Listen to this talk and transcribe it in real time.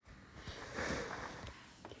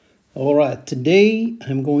All right, today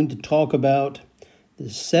I'm going to talk about the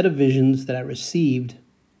set of visions that I received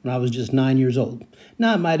when I was just 9 years old.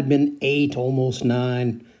 Now, it might have been eight, almost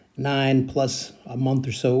nine, nine plus a month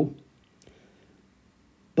or so.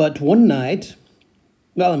 But one night,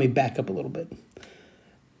 well, let me back up a little bit.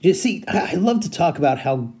 You see, I love to talk about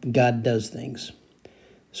how God does things.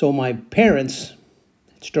 So, my parents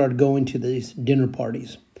started going to these dinner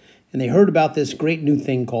parties, and they heard about this great new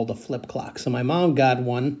thing called a flip clock. So, my mom got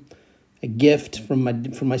one, a gift from my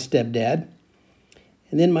stepdad.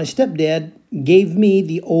 And then my stepdad gave me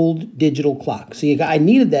the old digital clock. See, I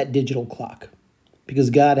needed that digital clock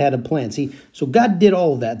because God had a plan. See, so God did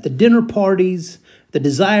all of that. The dinner parties, the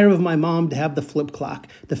desire of my mom to have the flip clock,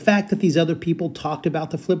 the fact that these other people talked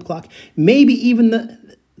about the flip clock, maybe even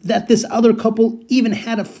that this other couple even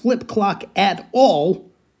had a flip clock at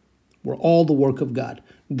all, were all the work of God.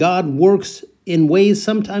 God works in ways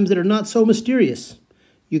sometimes that are not so mysterious.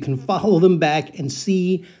 You can follow them back and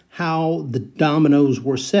see how the dominoes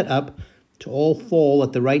were set up to all fall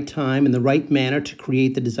at the right time in the right manner to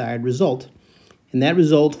create the desired result. And that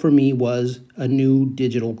result for me was a new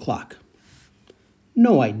digital clock.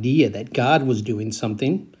 No idea that God was doing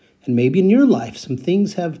something. And maybe in your life, some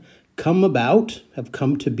things have come about, have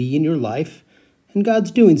come to be in your life, and God's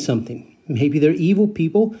doing something. Maybe they're evil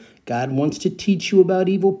people. God wants to teach you about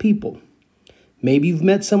evil people. Maybe you've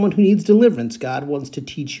met someone who needs deliverance. God wants to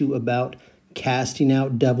teach you about casting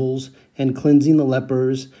out devils and cleansing the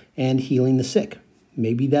lepers and healing the sick.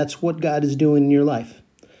 Maybe that's what God is doing in your life.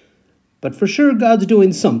 But for sure, God's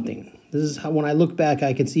doing something. This is how, when I look back,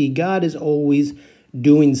 I can see God is always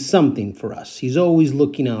doing something for us. He's always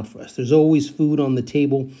looking out for us. There's always food on the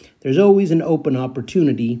table. There's always an open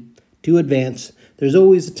opportunity to advance. There's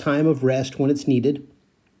always a time of rest when it's needed.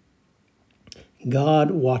 God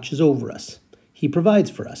watches over us. He provides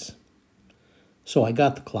for us. So I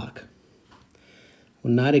got the clock.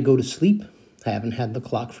 One night I go to sleep. I haven't had the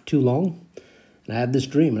clock for too long. And I have this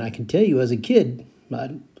dream. And I can tell you as a kid,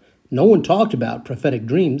 no one talked about prophetic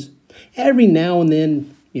dreams. Every now and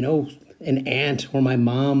then, an aunt or my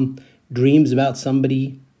mom dreams about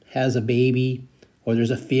somebody has a baby, or there's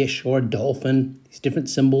a fish or a dolphin, these different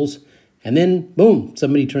symbols. And then, boom,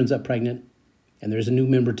 somebody turns up pregnant. And there's a new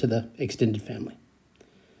member to the extended family.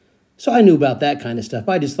 So I knew about that kind of stuff.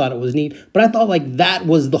 I just thought it was neat. But I thought like that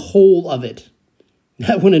was the whole of it.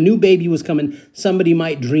 That when a new baby was coming, somebody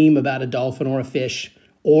might dream about a dolphin or a fish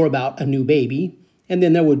or about a new baby. And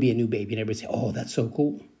then there would be a new baby. And everybody would say, oh, that's so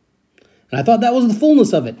cool. And I thought that was the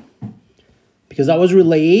fullness of it. Because I was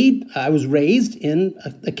raised in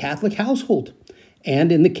a Catholic household.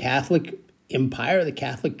 And in the Catholic empire, the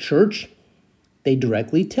Catholic Church, they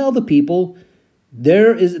directly tell the people,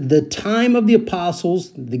 there is the time of the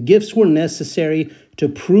apostles. The gifts were necessary to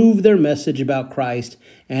prove their message about Christ,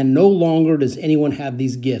 and no longer does anyone have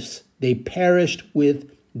these gifts. They perished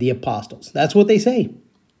with the apostles. That's what they say.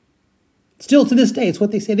 Still to this day, it's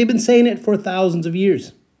what they say. They've been saying it for thousands of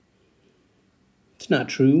years. It's not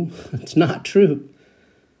true. It's not true.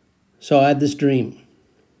 So I had this dream.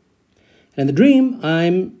 And in the dream,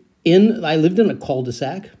 I lived in a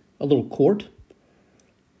cul-de-sac, a little court,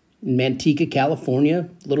 in Manteca, California,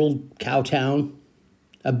 little cow town,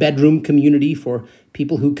 a bedroom community for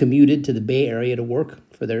people who commuted to the Bay Area to work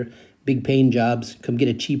for their big paying jobs, come get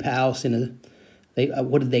a cheap house in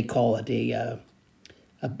what did they call it?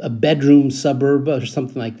 A bedroom suburb or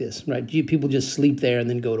something like this, right? People just sleep there and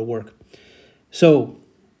then go to work. So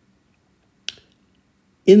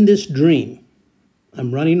in this dream,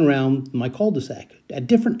 I'm running around my cul-de-sac at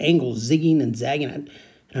different angles, zigging and zagging. And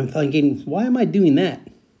I'm thinking, why am I doing that?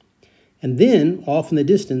 And then, off in the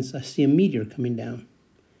distance, I see a meteor coming down.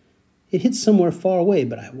 It hits somewhere far away,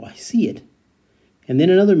 but I see it. And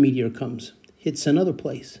then another meteor comes, hits another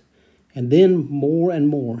place. And then more and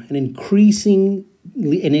more, an increasingly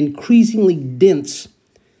dense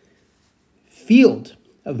field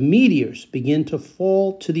of meteors begin to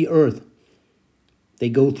fall to the earth. They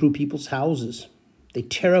go through people's houses. They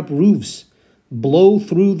tear up roofs, blow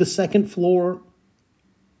through the second floor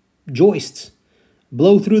joists,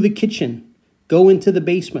 blow through the kitchen, go into the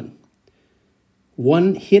basement.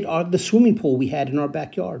 One hit the swimming pool we had in our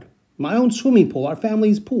backyard. My own swimming pool, our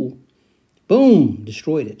family's pool. Boom,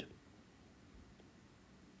 destroyed it.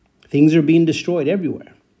 Things are being destroyed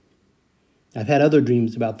everywhere. I've had other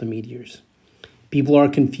dreams about the meteors. People are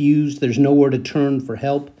confused. There's nowhere to turn for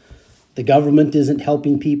help. The government isn't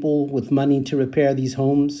helping people with money to repair these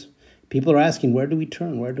homes. People are asking, where do we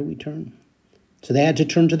turn? Where do we turn? So they had to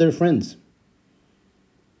turn to their friends.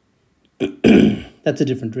 That's a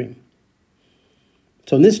different dream.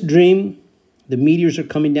 So in this dream, The meteors are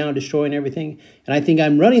coming down, destroying everything. And I think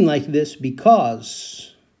I'm running like this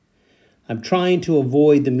because I'm trying to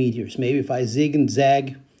avoid the meteors. Maybe if I zig and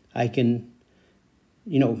zag, I can,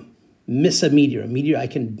 miss a meteor. I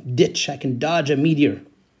can ditch, I can dodge a meteor.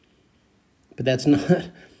 But that's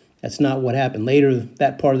not what happened. Later,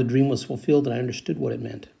 that part of the dream was fulfilled and I understood what it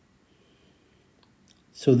meant.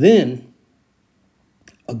 So then,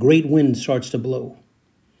 a great wind starts to blow.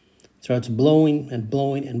 It starts blowing and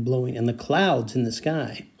blowing and blowing, and the clouds in the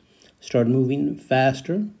sky start moving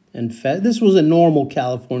faster and faster. This was a normal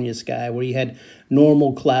California sky where you had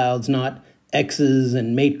normal clouds, not X's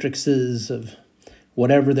and matrices of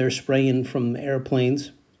whatever they're spraying from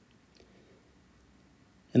airplanes.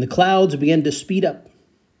 And the clouds began to speed up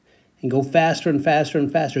and go faster and faster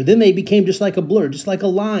and faster. Then they became just like a blur, just like a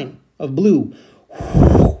line of blue,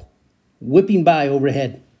 whipping by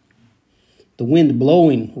overhead. The wind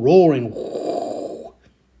blowing, roaring.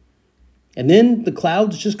 And then the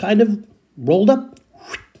clouds just kind of rolled up.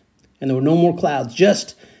 And there were no more clouds,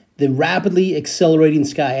 just the rapidly accelerating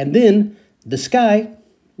sky. And then the sky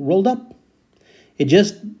rolled up. It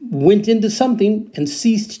just went into something and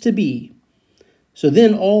ceased to be. So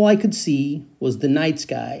then all I could see was the night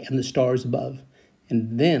sky and the stars above.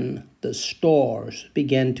 And then the stars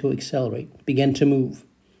began to accelerate, began to move.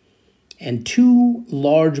 And two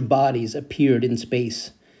large bodies appeared in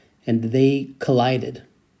space, and they collided.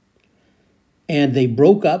 And they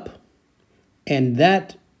broke up, and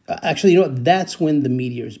that's when the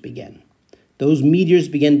meteors began. Those meteors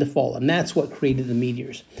began to fall, and that's what created the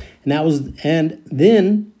meteors. And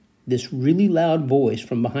then this really loud voice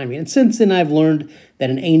from behind me. And since then, I've learned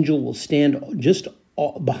that an angel will stand just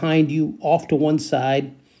behind you, off to one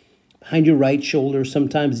side, behind your right shoulder,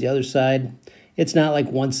 sometimes the other side. It's not like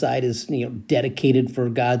one side is, dedicated for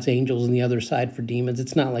God's angels and the other side for demons.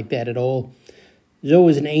 It's not like that at all. There's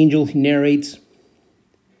always an angel who narrates,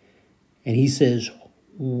 and he says,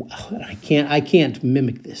 I can't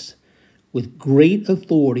mimic this, with great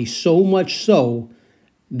authority, so much so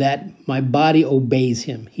that my body obeys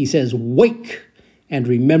him. He says, "Wake and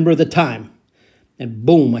remember the time." And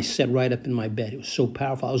boom, I sat right up in my bed. It was so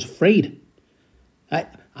powerful. I was afraid. I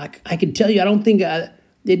can tell you, I don't think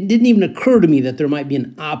it didn't even occur to me that there might be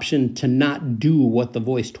an option to not do what the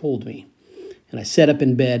voice told me. And I sat up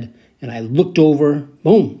in bed and I looked over,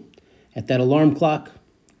 boom, at that alarm clock.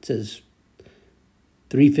 It says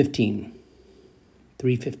 3:15.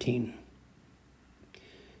 3:15.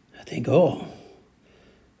 I think, what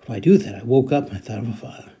do I do with that? I woke up and I thought,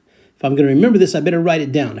 if I'm going to remember this, I better write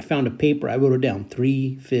it down. I found a paper. I wrote it down,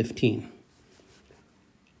 3:15.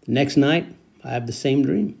 The next night, I have the same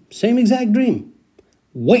dream. Same exact dream.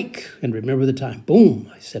 Wake and remember the time.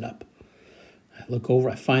 Boom, I sit up. I look over,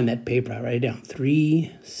 I find that paper, I write it down,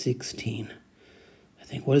 3:16. I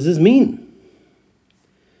think, what does this mean?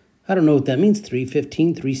 I don't know what that means,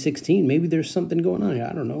 3:15, 3:16. Maybe there's something going on here,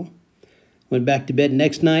 I don't know. Went back to bed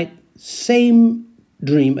next night, same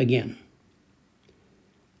dream again.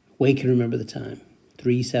 Wake and remember the time,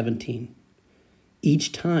 3:17.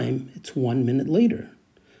 Each time, it's 1 minute later.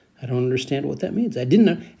 I don't understand what that means. I didn't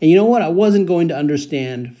know. And you know what? I wasn't going to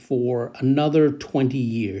understand for another 20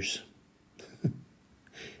 years.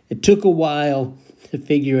 It took a while to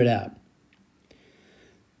figure it out.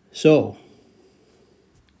 So,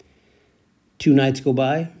 2 nights go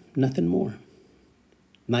by, nothing more.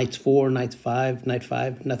 Nights 4, nights 5, night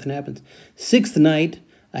 5, nothing happens. 6th night,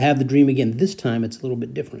 I have the dream again. This time, it's a little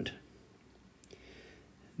bit different.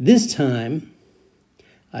 This time,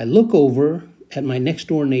 I look over at my next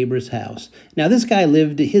door neighbor's house. Now, this guy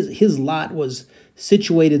lived, his lot was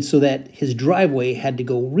situated so that his driveway had to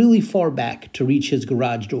go really far back to reach his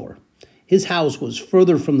garage door. His house was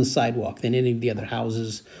further from the sidewalk than any of the other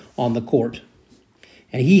houses on the court.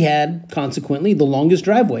 And he had, consequently, the longest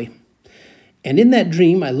driveway. And in that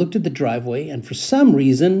dream, I looked at the driveway, and for some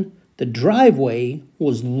reason, the driveway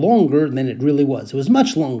was longer than it really was. It was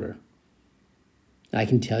much longer. I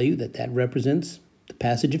can tell you that represents the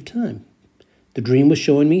passage of time. The dream was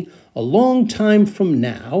showing me a long time from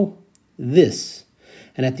now, this.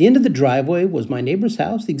 And at the end of the driveway was my neighbor's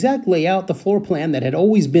house, the exact layout, the floor plan that had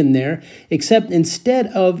always been there, except instead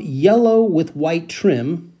of yellow with white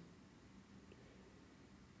trim,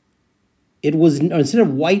 instead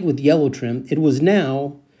of white with yellow trim, it was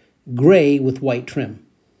now gray with white trim.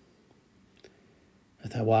 I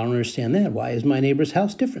thought, well, I don't understand that. Why is my neighbor's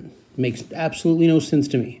house different? It makes absolutely no sense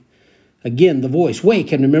to me. Again, the voice,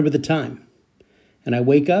 wake and remember the time. And I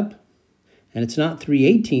wake up, and it's not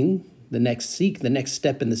 3:18, the next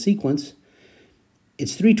step in the sequence.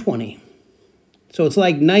 It's 3:20. So it's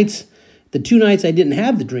like the 2 nights I didn't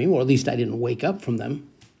have the dream, or at least I didn't wake up from them.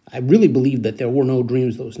 I really believe that there were no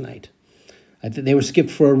dreams those nights. I think they were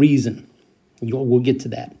skipped for a reason. We'll get to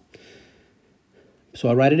that. So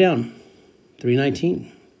I write it down.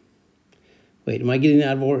 319. Wait, am I getting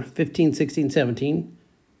out of order? 15, 16, 17,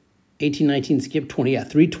 18, 19, skip 20. Yeah,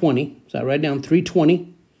 320. So I write down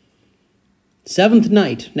 320. Seventh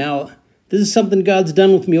night. Now, this is something God's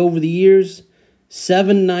done with me over the years.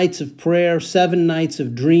 7 nights of prayer, 7 nights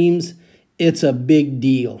of dreams. It's a big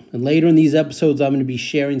deal. And later in these episodes, I'm going to be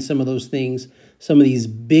sharing some of those things, some of these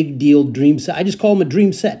big deal dreams. I just call them a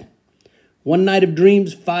dream set. 1 night of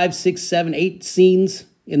dreams, 5, 6, 7, 8 scenes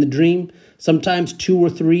in the dream. Sometimes 2 or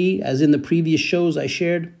 3, as in the previous shows I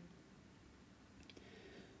shared.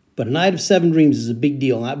 But a night of 7 dreams is a big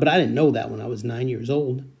deal. But I didn't know that when I was 9 years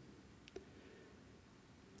old.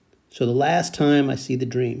 So the last time I see the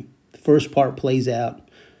dream, the first part plays out.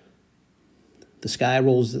 The sky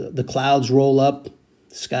rolls, the clouds roll up,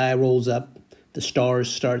 the sky rolls up, the stars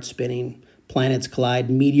start spinning, planets collide,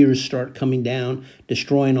 meteors start coming down,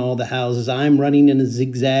 destroying all the houses. I'm running in the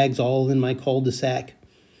zigzags all in my cul-de-sac.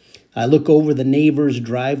 I look over, the neighbor's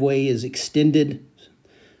driveway is extended,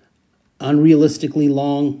 unrealistically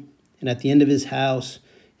long, and at the end of his house,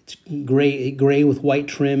 it's gray with white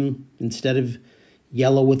trim instead of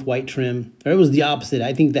yellow with white trim. Or it was the opposite.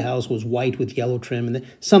 I think the house was white with yellow trim, and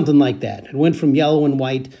something like that. It went from yellow and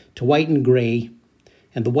white to white and gray,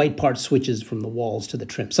 and the white part switches from the walls to the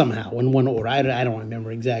trim somehow in one order. I don't remember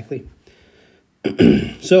exactly.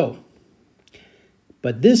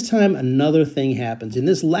 But this time another thing happens. In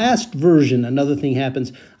this last version, another thing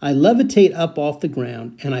happens. I levitate up off the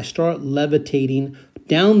ground, and I start levitating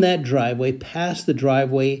down that driveway, past the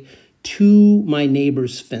driveway, to my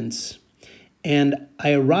neighbor's fence. And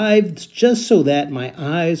I arrived just so that my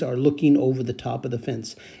eyes are looking over the top of the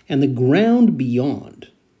fence. And the ground beyond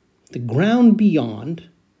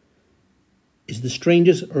is the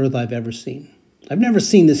strangest earth I've ever seen. I've never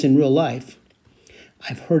seen this in real life.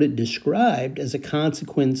 I've heard it described as a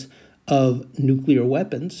consequence of nuclear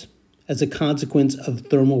weapons, as a consequence of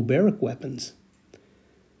thermobaric weapons.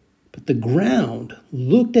 But the ground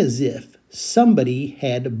looked as if somebody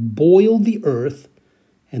had boiled the earth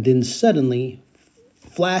and then suddenly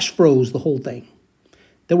flash froze the whole thing.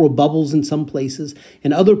 There were bubbles in some places.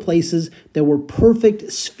 In other places, there were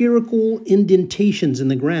perfect spherical indentations in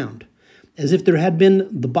the ground, as if there had been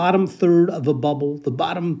the bottom third of a bubble, the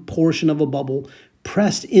bottom portion of a bubble,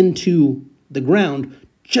 pressed into the ground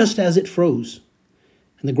just as it froze.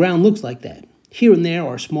 And the ground looks like that. Here and there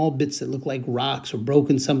are small bits that look like rocks or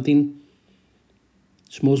broken something.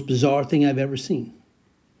 It's the most bizarre thing I've ever seen.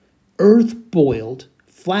 Earth boiled,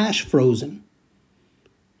 flash frozen,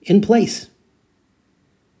 in place.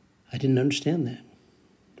 I didn't understand that.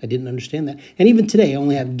 And even today, I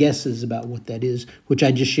only have guesses about what that is, which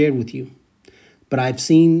I just shared with you. But I've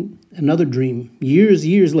seen another dream years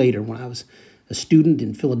later when I was a student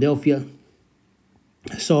in Philadelphia.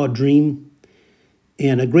 I saw a dream,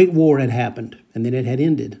 and a great war had happened, and then it had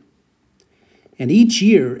ended. And each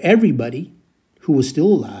year, everybody who was still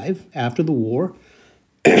alive after the war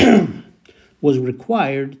was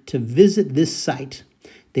required to visit this site.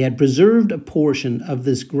 They had preserved a portion of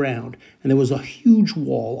this ground, and there was a huge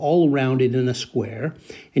wall all around it in a square,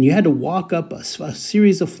 and you had to walk up a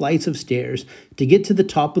series of flights of stairs to get to the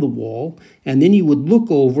top of the wall, and then you would look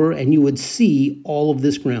over and you would see all of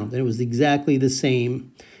this ground. And it was exactly the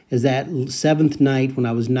same as that 7th night when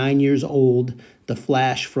I was 9 years old, the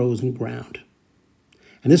flash frozen ground.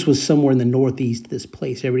 And this was somewhere in the northeast of this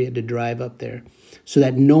place. Everybody had to drive up there so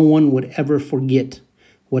that no one would ever forget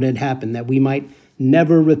what had happened, that we might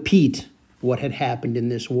never repeat what had happened in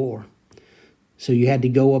this war. So you had to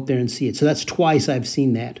go up there and see it. So that's twice I've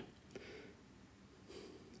seen that.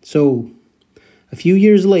 So a few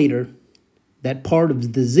years later, that part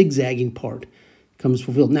of the zigzagging part comes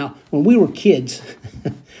fulfilled. Now, when we were kids,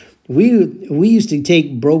 we used to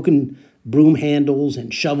take broken broom handles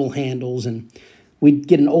and shovel handles, and we'd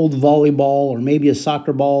get an old volleyball or maybe a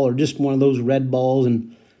soccer ball or just one of those red balls,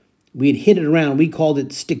 and we'd hit it around. We called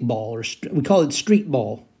it stick ball, or we called it street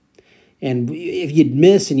ball. And if you'd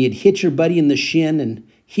miss and you'd hit your buddy in the shin, and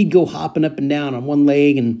he'd go hopping up and down on one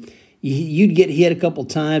leg, and you'd get hit a couple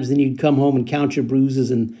times, then you'd come home and count your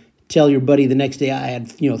bruises and tell your buddy the next day, I had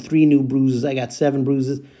 3 new bruises, I got 7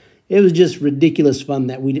 bruises. It was just ridiculous fun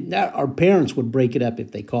that we did. Our parents would break it up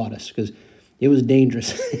if they caught us because it was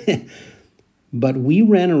dangerous. But we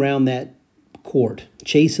ran around that court,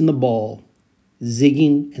 chasing the ball,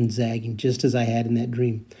 zigging and zagging, just as I had in that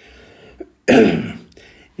dream.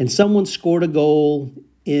 And someone scored a goal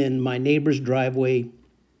in my neighbor's driveway.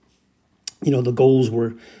 The goals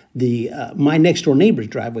were my next door neighbor's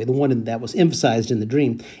driveway, the one that was emphasized in the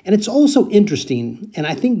dream. And it's also interesting, and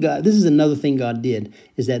I think this is another thing God did,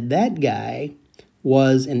 is that guy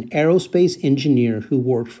was an aerospace engineer who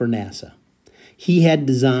worked for NASA. He had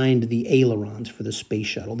designed the ailerons for the space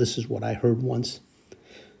shuttle. This is what I heard once.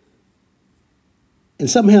 And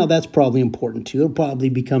somehow that's probably important too. It'll probably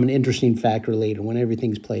become an interesting factor later when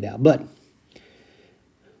everything's played out. But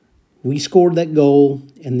we scored that goal,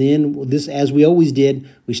 and then this, as we always did,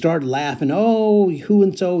 we started laughing. Oh, who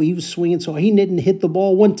and so, he was swinging so he didn't hit the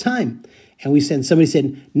ball one time. And somebody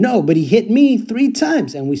said, no, but he hit me 3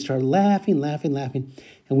 times. And we started laughing.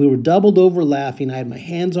 And we were doubled over laughing. I had my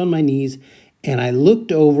hands on my knees, and I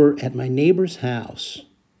looked over at my neighbor's house,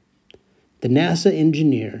 the NASA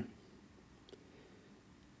engineer.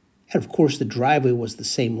 And of course, the driveway was the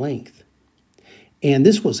same length. And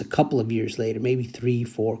this was a couple of years later, maybe 3,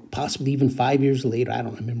 4, possibly even 5 years later. I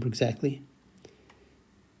don't remember exactly.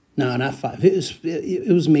 No, not 5.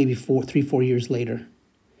 It was maybe 3, 4 years later.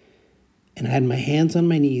 And I had my hands on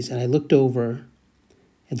my knees, and I looked over,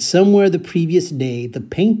 and somewhere the previous day, the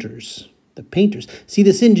painters. See,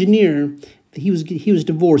 this engineer, he was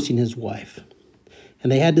divorcing his wife,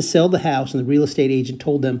 and they had to sell the house, and the real estate agent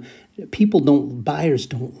told them, buyers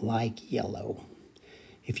don't like yellow.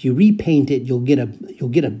 If you repaint it, you'll get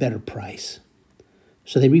a better price.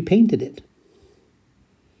 So they repainted it.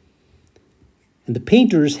 And the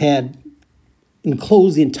painters had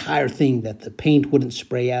enclosed the entire thing that the paint wouldn't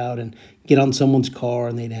spray out and get on someone's car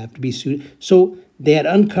and they'd have to be sued. So they had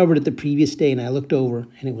uncovered it the previous day, and I looked over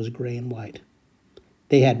and it was gray and white.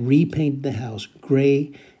 They had repainted the house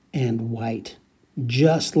gray and white,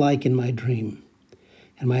 just like in my dream.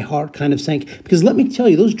 And my heart kind of sank, because let me tell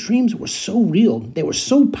you, those dreams were so real. They were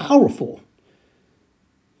so powerful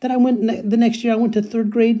that the next year I went to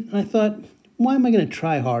 3rd grade, and I thought, why am I going to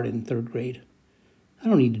try hard in 3rd grade? I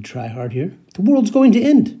don't need to try hard here. The world's going to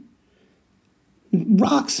end.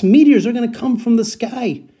 Rocks, meteors are going to come from the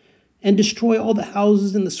sky and destroy all the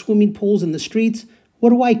houses and the swimming pools and the streets.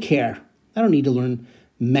 What do I care? I don't need to learn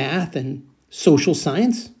math and social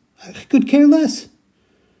science. I could care less.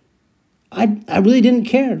 I really didn't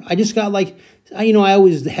care. I just got I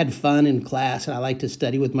always had fun in class, and I liked to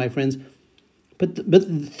study with my friends. But the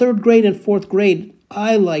 3rd grade and 4th grade,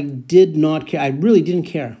 I did not care. I really didn't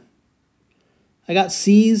care. I got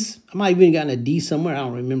C's. I might have even gotten a D somewhere. I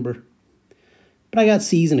don't remember. But I got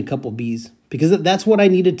C's and a couple B's, because that's what I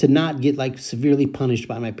needed to not get severely punished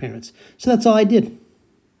by my parents. So that's all I did.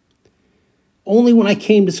 Only when I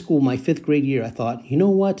came to school my 5th grade year, I thought, you know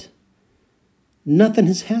what? Nothing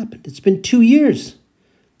has happened. It's been 2 years.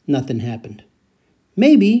 Nothing happened.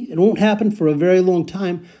 Maybe it won't happen for a very long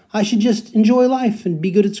time. I should just enjoy life and be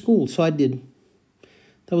good at school. So I did.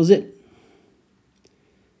 That was it.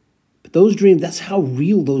 But those dreams, that's how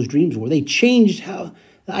real those dreams were. They changed how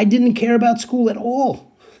I didn't care about school at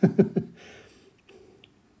all.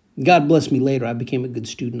 God bless me later. I became a good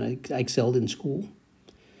student. I excelled in school.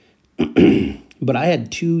 But I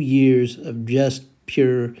had 2 years of just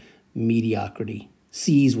pure mediocrity.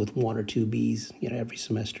 C's with 1 or 2 B's, every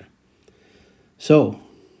semester. So,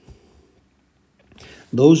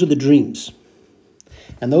 those are the dreams.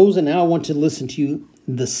 And now I want to listen to you,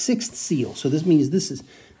 the 6th seal. So this means this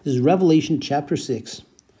is Revelation chapter 6.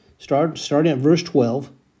 Starting at verse 12.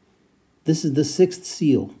 This is the 6th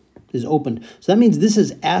seal is opened. So that means this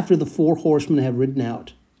is after the 4 horsemen have ridden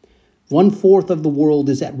out. 1/4 of the world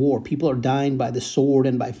is at war. People are dying by the sword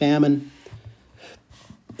and by famine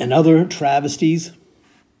and other travesties.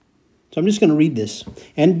 So I'm just going to read this.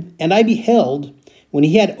 And I beheld, when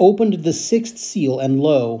he had opened the 6th seal, and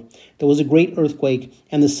lo, there was a great earthquake,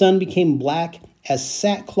 and the sun became black as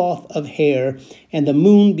sackcloth of hair, and the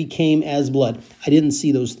moon became as blood. I didn't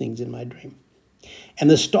see those things in my dream. And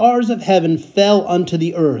the stars of heaven fell unto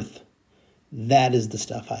the earth. That is the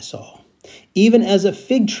stuff I saw. Even as a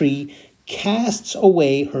fig tree casts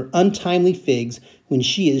away her untimely figs when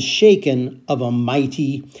she is shaken of a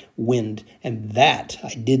mighty wind. And that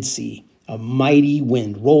I did see. A mighty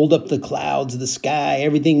wind rolled up the clouds, the sky,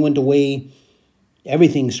 everything went away.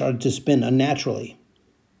 Everything started to spin unnaturally.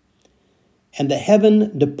 And the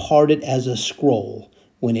heaven departed as a scroll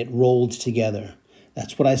when it rolled together.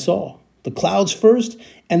 That's what I saw. The clouds first,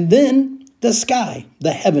 and then the sky,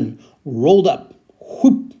 the heaven, rolled up.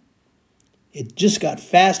 Whoop. It just got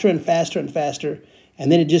faster and faster and faster.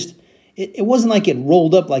 And then it wasn't like it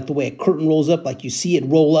rolled up like the way a curtain rolls up, like you see it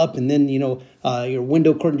roll up and then, your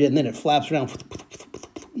window curtain did, and then it flaps around.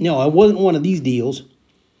 No, it wasn't one of these deals.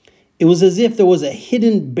 It was as if there was a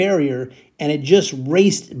hidden barrier and it just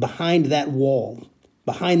raced behind that wall,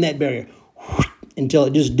 behind that barrier, until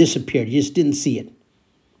it just disappeared. You just didn't see it.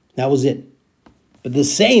 That was it. But the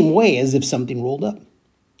same way as if something rolled up.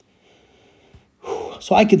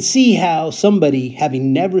 So I could see how somebody,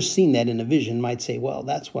 having never seen that in a vision, might say, well,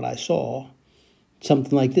 that's what I saw.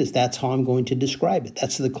 Something like this. That's how I'm going to describe it.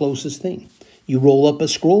 That's the closest thing. You roll up a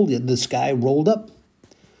scroll, the sky rolled up.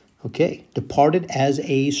 Okay, departed as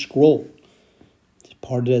a scroll.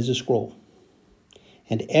 Departed as a scroll.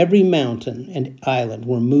 And every mountain and island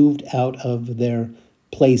were moved out of their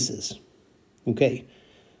places. Okay,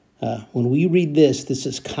 when we read this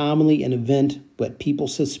is commonly an event, but people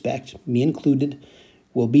suspect, me included,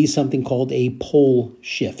 will be something called a pole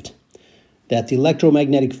shift. That the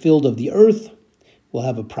electromagnetic field of the earth will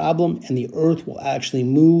have a problem, and the earth will actually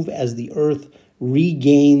move as the earth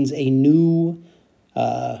regains a new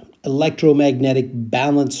electromagnetic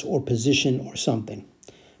balance or position or something.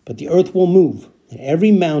 But the earth will move. And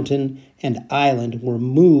every mountain and island were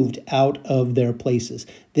moved out of their places.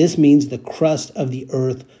 This means the crust of the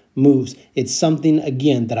earth moves. It's something,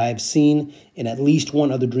 again, that I have seen in at least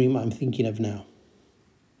one other dream I'm thinking of now.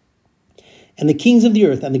 And the kings of the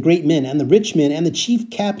earth, and the great men, and the rich men, and the chief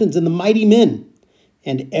captains, and the mighty men,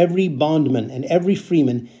 and every bondman, and every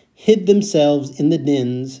freeman, hid themselves in the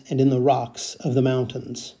dens and in the rocks of the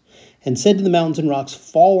mountains, and said to the mountains and rocks,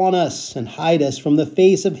 fall on us, and hide us from the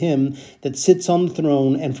face of him that sits on the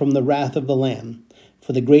throne, and from the wrath of the Lamb.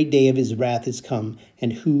 For the great day of his wrath is come,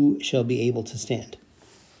 and who shall be able to stand?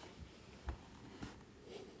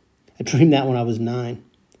 I dreamed that when I was 9.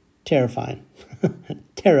 Terrifying.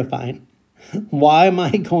 Terrifying. Why am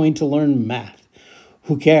I going to learn math?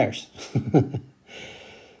 Who cares?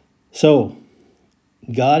 So,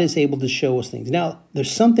 God is able to show us things. Now,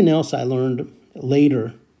 there's something else I learned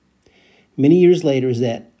later, many years later, is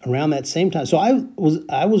that around that same time, so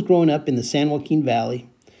I was growing up in the San Joaquin Valley,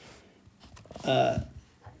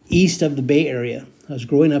 east of the Bay Area. I was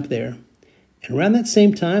growing up there. And around that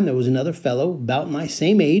same time, there was another fellow about my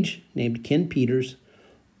same age named Ken Peters,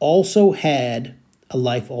 also had a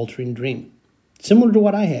life-altering dream, similar to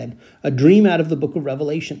what I had, a dream out of the book of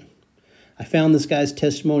Revelation. I found this guy's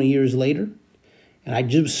testimony years later, and I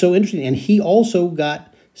just was so interested. And he also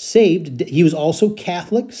got saved. He was also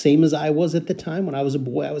Catholic, same as I was at the time. When I was a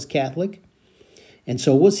boy, I was Catholic. And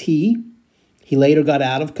so was he. He later got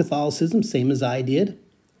out of Catholicism, same as I did.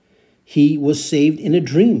 He was saved in a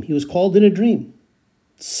dream. He was called in a dream,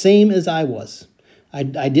 same as I was. I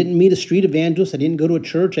didn't meet a street evangelist. I didn't go to a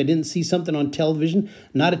church. I didn't see something on television.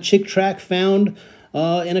 Not a chick tract found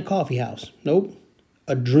in a coffee house. Nope.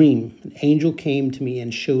 A dream. An angel came to me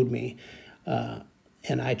and showed me,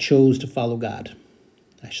 and I chose to follow God.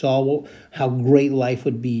 I saw how great life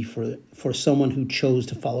would be for someone who chose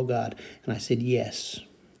to follow God. And I said, yes,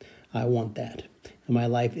 I want that. And my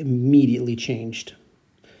life immediately changed.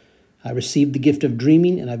 I received the gift of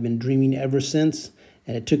dreaming, and I've been dreaming ever since.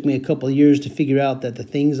 And it took me a couple of years to figure out that the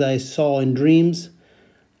things I saw in dreams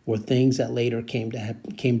were things that later came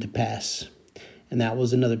to pass. And that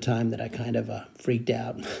was another time that I kind of freaked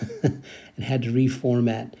out and had to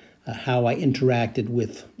reformat how I interacted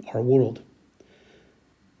with our world.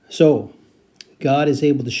 So, God is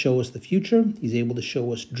able to show us the future. He's able to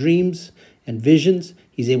show us dreams and visions.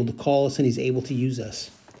 He's able to call us, and he's able to use us.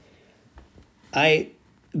 I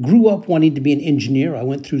grew up wanting to be an engineer. I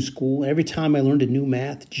went through school. Every time I learned a new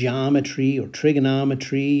math, geometry or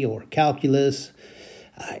trigonometry or calculus,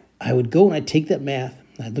 I would go and I'd take that math.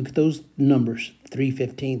 I'd look at those numbers,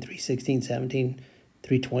 315, 316, 17,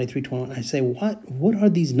 320, 321. I'd say, what are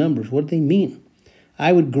these numbers? What do they mean?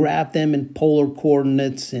 I would graph them in polar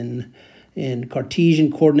coordinates and in Cartesian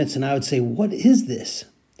coordinates, and I would say, what is this?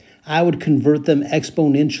 I would convert them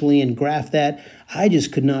exponentially and graph that. I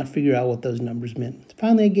just could not figure out what those numbers meant.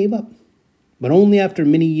 Finally, I gave up. But only after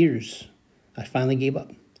many years, I finally gave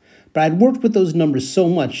up. But I'd worked with those numbers so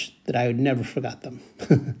much that I had never forgot them.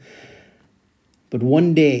 But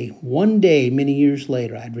one day, many years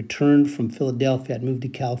later, I'd returned from Philadelphia. I'd moved to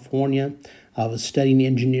California. I was studying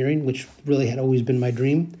engineering, which really had always been my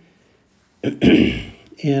dream.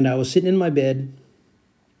 And I was sitting in my bed,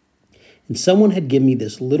 and someone had given me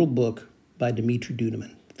this little book by Dimitri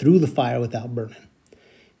Duduman, Through the Fire Without Burning.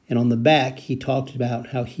 And on the back, he talked about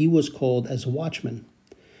how he was called as a watchman.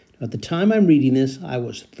 Now, at the time I'm reading this, I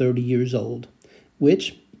was 30 years old,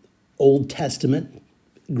 which, Old Testament,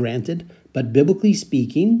 granted, but biblically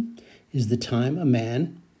speaking, is the time a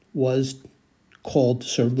man was called to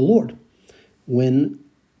serve the Lord. When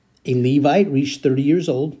a Levite reached 30 years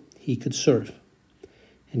old, he could serve.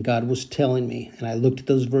 And God was telling me, and I looked at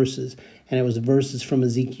those verses, and it was verses from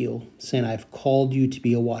Ezekiel saying, I've called you to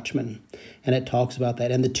be a watchman. And it talks about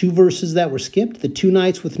that. And the two verses that were skipped, the 2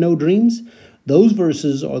 nights with no dreams, Those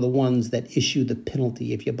verses are the ones that issue the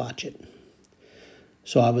penalty if you botch it.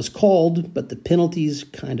 So I was called, but the penalty's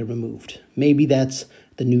kind of removed. Maybe that's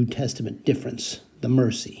the New Testament difference, the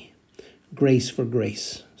mercy, grace for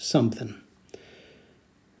grace, something.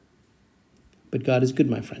 But God is good,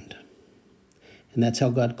 my friend. And that's how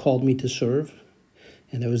God called me to serve.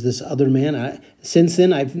 And there was this other man. Since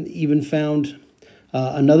then, I've even found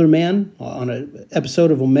another man on an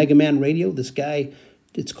episode of Omega Man Radio. This guy,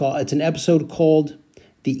 it's an episode called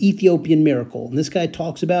The Ethiopian Miracle. And this guy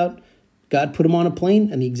talks about God put him on a plane,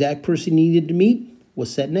 and the exact person he needed to meet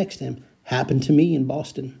was sat next to him. Happened to me in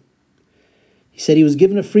Boston. He said he was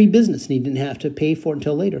given a free business, and he didn't have to pay for it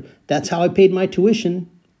until later. That's how I paid my tuition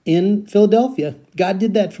in Philadelphia. God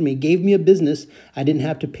did that for me. Gave me a business. I didn't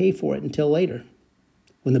have to pay for it until later,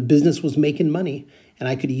 when the business was making money, and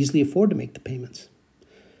I could easily afford to make the payments.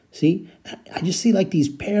 See, I just see like these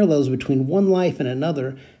parallels between one life and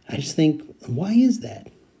another. I just think, why is that?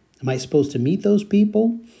 Am I supposed to meet those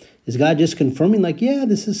people? Is God just confirming like, yeah,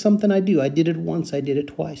 this is something I do. I did it once, I did it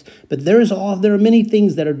twice. But there are many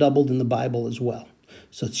things that are doubled in the Bible as well.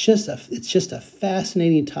 So it's just a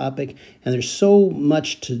fascinating topic, and there's so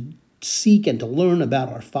much to seek and to learn about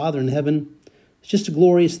our Father in heaven. It's just a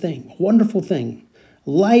glorious thing, a wonderful thing.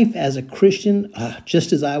 Life as a Christian,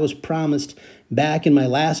 just as I was promised back in my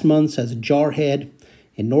last months as a jarhead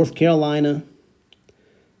in North Carolina,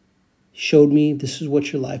 showed me this is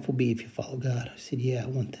what your life will be if you follow God. I said, yeah, I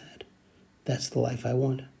want that. That's the life I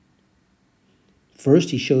want. First,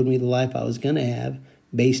 he showed me the life I was going to have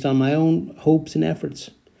based on my own hopes and efforts.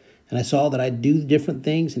 And I saw that I'd do different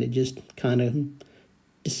things, and it just kind of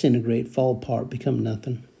disintegrate, fall apart, become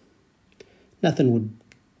nothing. Nothing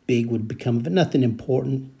big would become of it, nothing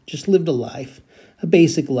important. Just lived a life, a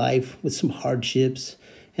basic life with some hardships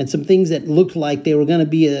and some things that looked like they were going to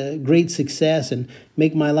be a great success and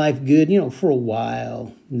make my life good, for a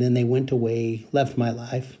while. And then they went away, left my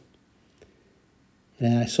life.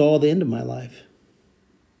 And I saw the end of my life.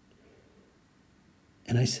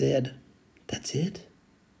 And I said, that's it?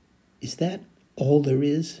 Is that all there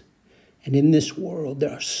is? And in this world, there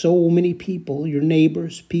are so many people, your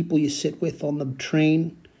neighbors, people you sit with on the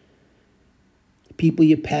train, people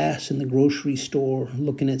you pass in the grocery store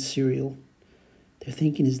looking at cereal. They're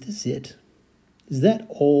thinking, is this it? Is that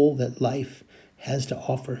all that life has to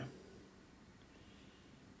offer?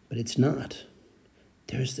 But it's not.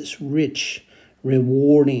 There's this rich,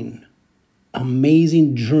 rewarding,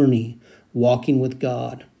 amazing journey walking with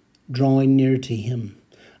God, drawing near to Him,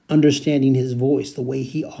 understanding His voice, the way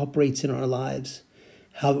He operates in our lives,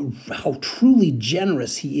 how truly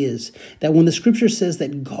generous He is. That when the scripture says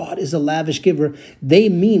that God is a lavish giver, they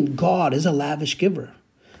mean God is a lavish giver.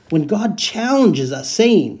 When God challenges us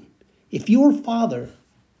saying, if your father,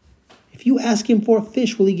 if you ask him for a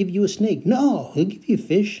fish, will he give you a snake? No, he'll give you a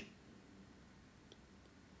fish.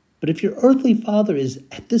 But if your earthly father is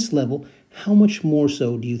at this level, how much more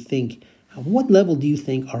so do you think, at what level do you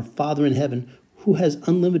think our Father in heaven, who has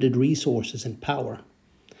unlimited resources and power,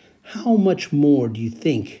 how much more do you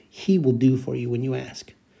think He will do for you when you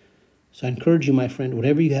ask? So I encourage you, my friend,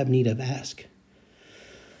 whatever you have need of, ask.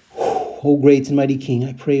 O great and mighty King,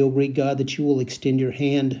 I pray, O great God, that you will extend your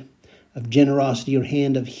hand of generosity, your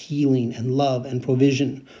hand of healing and love and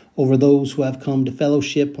provision over those who have come to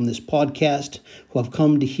fellowship on this podcast, who have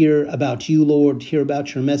come to hear about you, Lord, to hear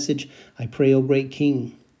about your message. I pray, O great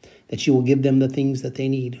King, that you will give them the things that they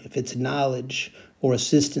need. If it's knowledge or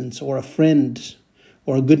assistance or a friend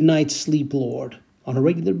or a good night's sleep, Lord, on a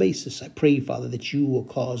regular basis, I pray, Father, that you will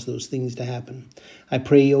cause those things to happen. I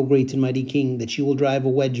pray, O great and mighty King, that you will drive a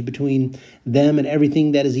wedge between them and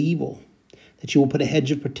everything that is evil, that you will put a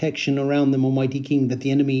hedge of protection around them, O mighty King, that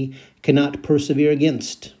the enemy cannot persevere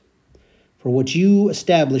against. For what you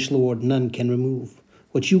establish, Lord, none can remove.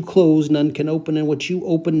 What you close, none can open, and what you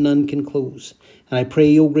open, none can close. And I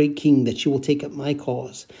pray, O great King, that you will take up my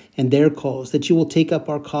cause and their cause, that you will take up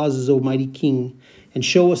our causes, O mighty King, and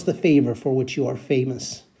show us the favor for which you are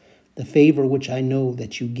famous, the favor which I know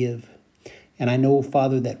that you give. And I know,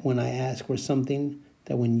 Father, that when I ask for something,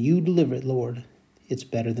 that when you deliver it, Lord, it's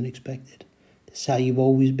better than expected. This is how you've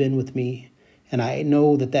always been with me. And I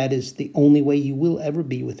know that that is the only way you will ever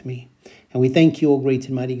be with me. And we thank you, O great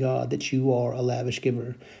and mighty God, that you are a lavish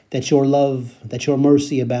giver, that your love, that your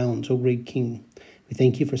mercy abounds, O great King. We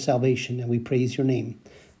thank you for salvation, and we praise your name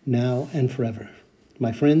now and forever.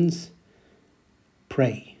 My friends,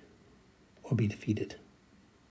 pray or be defeated.